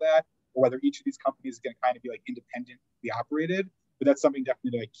handle all that, or whether each of these companies is going to kind of be like independently operated. But that's something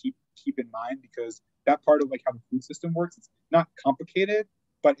definitely to like keep in mind, because that part of like how the food system works, it's not complicated,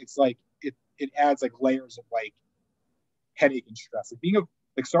 but it's like it adds like layers of like headache and stress.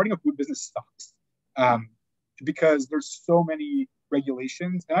 Like starting a food business sucks because there's so many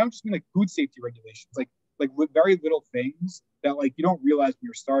regulations, and I don't just mean like food safety regulations, like with very little things that like you don't realize when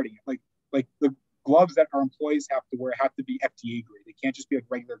you're starting it. Like the gloves that our employees have to wear have to be FDA grade. They can't just be like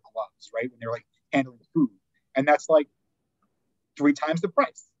regular gloves, right? When they're like handling food, and that's like 3 times the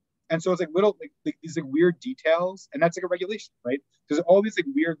price. And so it's like little like these like weird details, and that's like a regulation, right? There's all these like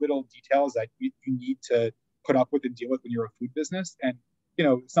weird little details that you need to put up with and deal with when you're a food business. And you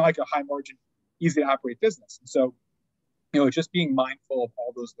know, it's not like a high margin, easy to operate business. And so, you know, just being mindful of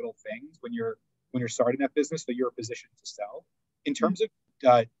all those little things when you're starting that business, so you're a position to sell. In terms of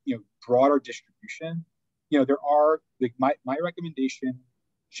you know, broader distribution, you know, there are like my recommendation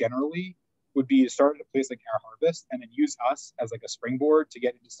generally would be to start at a place like OurHarvest and then use us as like a springboard to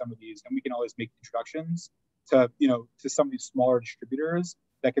get into some of these, and we can always make introductions to some of these smaller distributors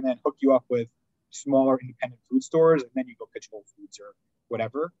that can then hook you up with smaller independent food stores, and then you go pitch Whole Foods or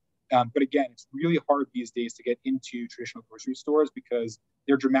whatever. But again, it's really hard these days to get into traditional grocery stores because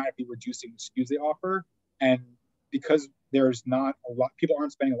they're dramatically reducing the SKUs they offer. And because there's not a lot, people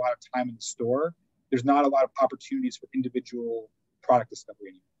aren't spending a lot of time in the store, there's not a lot of opportunities for individual product discovery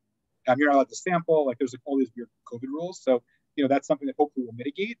anymore. You're not allowed to sample, like there's like all these weird COVID rules. So, that's something that hopefully will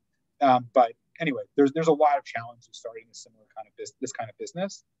mitigate. But anyway, there's a lot of challenges starting a similar kind of this kind of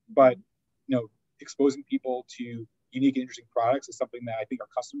business. But, exposing people to unique and interesting products is something that I think our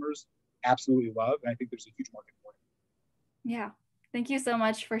customers absolutely love. And I think there's a huge market for it. Yeah. Thank you so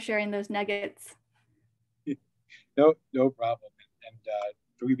much for sharing those nuggets. No problem. And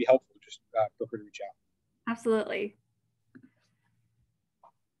if we be helpful, just feel free to reach out. Absolutely.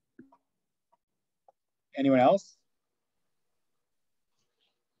 Anyone else?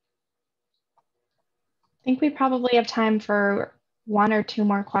 I think we probably have time for one or two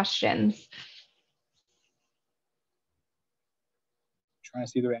more questions. Trying to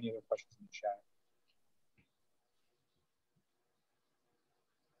see if there are any other questions in the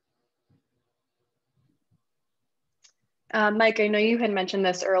chat. Mike, I know you had mentioned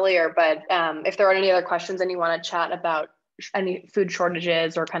this earlier, but if there are any other questions and you want to chat about any food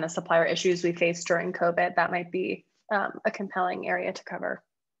shortages or kind of supplier issues we faced during COVID, that might be a compelling area to cover.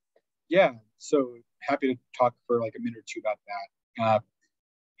 Yeah, so happy to talk for like a minute or two about that.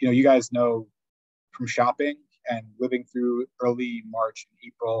 You guys know from shopping and living through early March and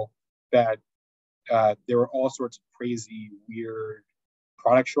April that there were all sorts of crazy, weird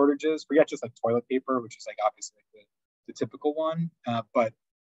product shortages. Forget just like toilet paper, which is like obviously like the typical one. But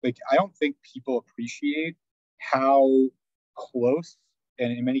like, I don't think people appreciate how close,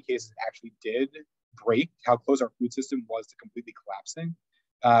 and in many cases actually did break, how close our food system was to completely collapsing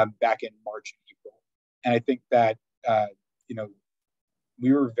back in March and April. And I think that,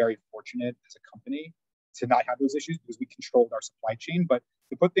 we were very fortunate as a company to not have those issues because we controlled our supply chain. But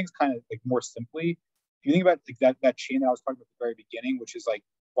to put things kind of like more simply, if you think about like that chain that I was talking about at the very beginning, which is like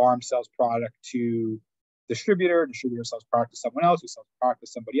farm sells product to distributor sells product to someone else, who sells product to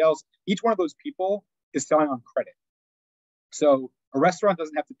somebody else. Each one of those people is selling on credit. So a restaurant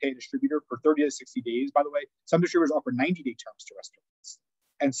doesn't have to pay a distributor for 30 to 60 days. By the way, some distributors offer 90-day terms to restaurants.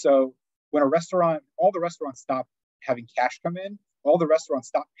 And so when all the restaurants stop having cash come in, all the restaurants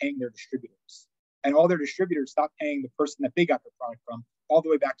stop paying their distributors. And all their distributors stop paying the person that they got their product from all the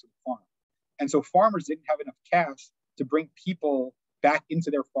way back to the farm. And so farmers didn't have enough cash to bring people back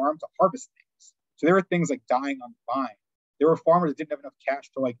into their farm to harvest things. So there were things like dying on the vine. There were farmers that didn't have enough cash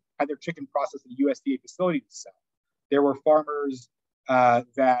to like have their chicken processed in a USDA facility to sell. There were farmers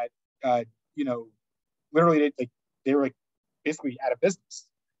that literally they were like basically out of business.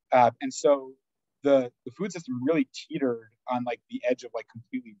 And so the food system really teetered on like the edge of like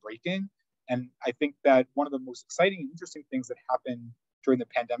completely breaking. And I think that one of the most exciting and interesting things that happened during the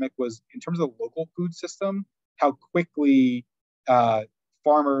pandemic was in terms of the local food system, how quickly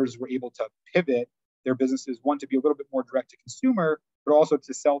farmers were able to pivot their businesses, one, to be a little bit more direct to consumer, but also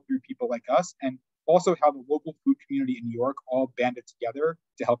to sell through people like us. And also how the local food community in New York all banded together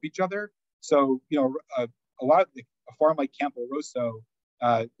to help each other. So, a lot of a farm like Campo Rosso,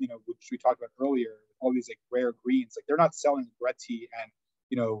 which we talked about earlier, all these like rare greens, like they're not selling Gretti and,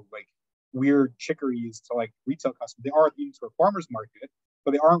 like weird chicories to like retail customers. They are leading to a farmer's market,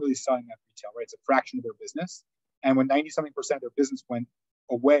 but they aren't really selling that retail, right? It's a fraction of their business. And when 90-something% of their business went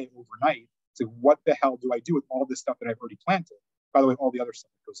away overnight, it's like, what the hell do I do with all this stuff that I've already planted? By the way, all the other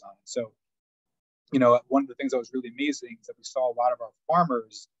stuff that goes on. So, one of the things that was really amazing is that we saw a lot of our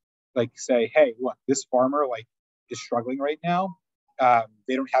farmers like say, hey, look, this farmer like is struggling right now.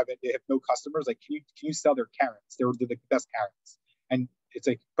 They don't have it. They have no customers. Like, can you sell their carrots? They're the best carrots. And it's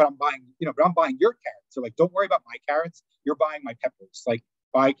like, but I'm buying your carrots. So like, don't worry about my carrots. You're buying my peppers. Like,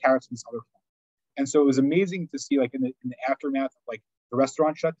 buy carrots from this other farm. And so it was amazing to see, like in the aftermath of like the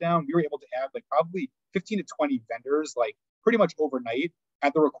restaurant shutdown, we were able to add like probably 15 to 20 vendors, like pretty much overnight,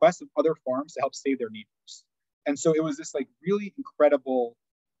 at the request of other farms to help save their neighbors. And so it was this like really incredible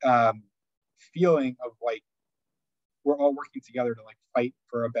feeling of like, we're all working together to like fight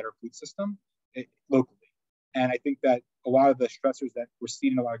for a better food system locally. And I think that a lot of the stressors that we're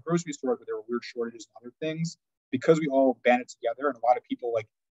seeing in a lot of grocery stores where there were weird shortages and other things, because we all banded together and a lot of people like,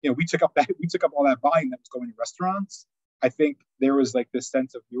 we took up all that volume that was going to restaurants. I think there was like this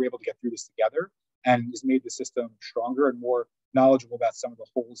sense of we were able to get through this together, and it's made the system stronger and more knowledgeable about some of the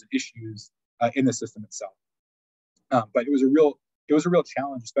holes and issues in the system itself. But it was a real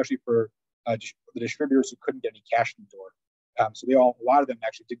challenge, especially for the distributors who couldn't get any cash in the door. So a lot of them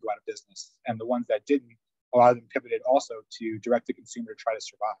actually did go out of business, and the ones that didn't a lot of them pivoted also to direct to consumer to try to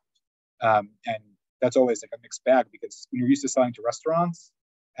survive. And that's always like a mixed bag, because when you're used to selling to restaurants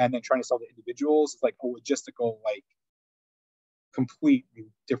and then trying to sell to individuals, it's like a logistical, like completely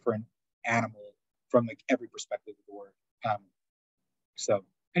different animal from like every perspective of the word. So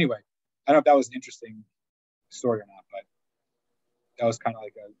anyway, I don't know if that was an interesting story or not, but that was kind of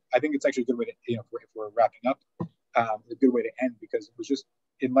like I think it's actually a good way to, you know, if we're wrapping up, a good way to end, because it was just,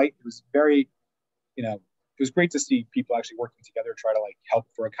 it was very, you know, it was great to see people actually working together, try to like help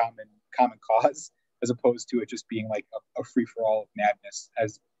for a common cause, as opposed to it just being like a free for all of madness,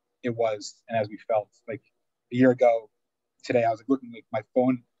 as it was and as we felt. Like a year ago today, I was like looking like my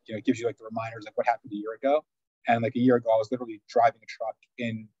phone, you know, it gives you like the reminders like what happened a year ago, and like a year ago I was literally driving a truck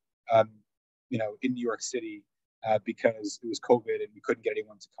in, you know, in New York City because it was COVID and we couldn't get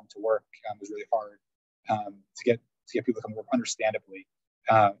anyone to come to work. It was really hard to get people to come to work, understandably,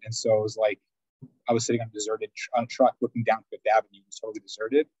 and so it was like I was sitting on a truck looking down Fifth Avenue, it was totally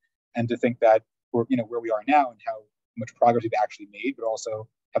deserted, and to think that we're, you know, where we are now and how much progress we've actually made, but also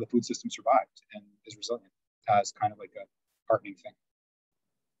how the food system survived and is resilient, is kind of like a heartening thing.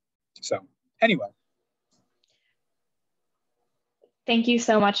 So anyway. Thank you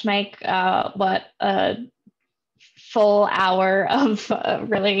so much, Mike. What a full hour of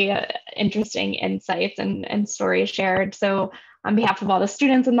really interesting insights and stories shared. So on behalf of all the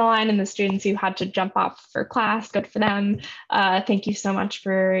students in the line and the students who had to jump off for class, good for them. Thank you so much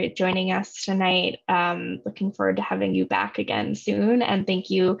for joining us tonight. Looking forward to having you back again soon. And thank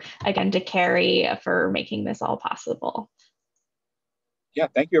you again to Carrie for making this all possible. Yeah,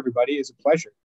 thank you, everybody. It's a pleasure.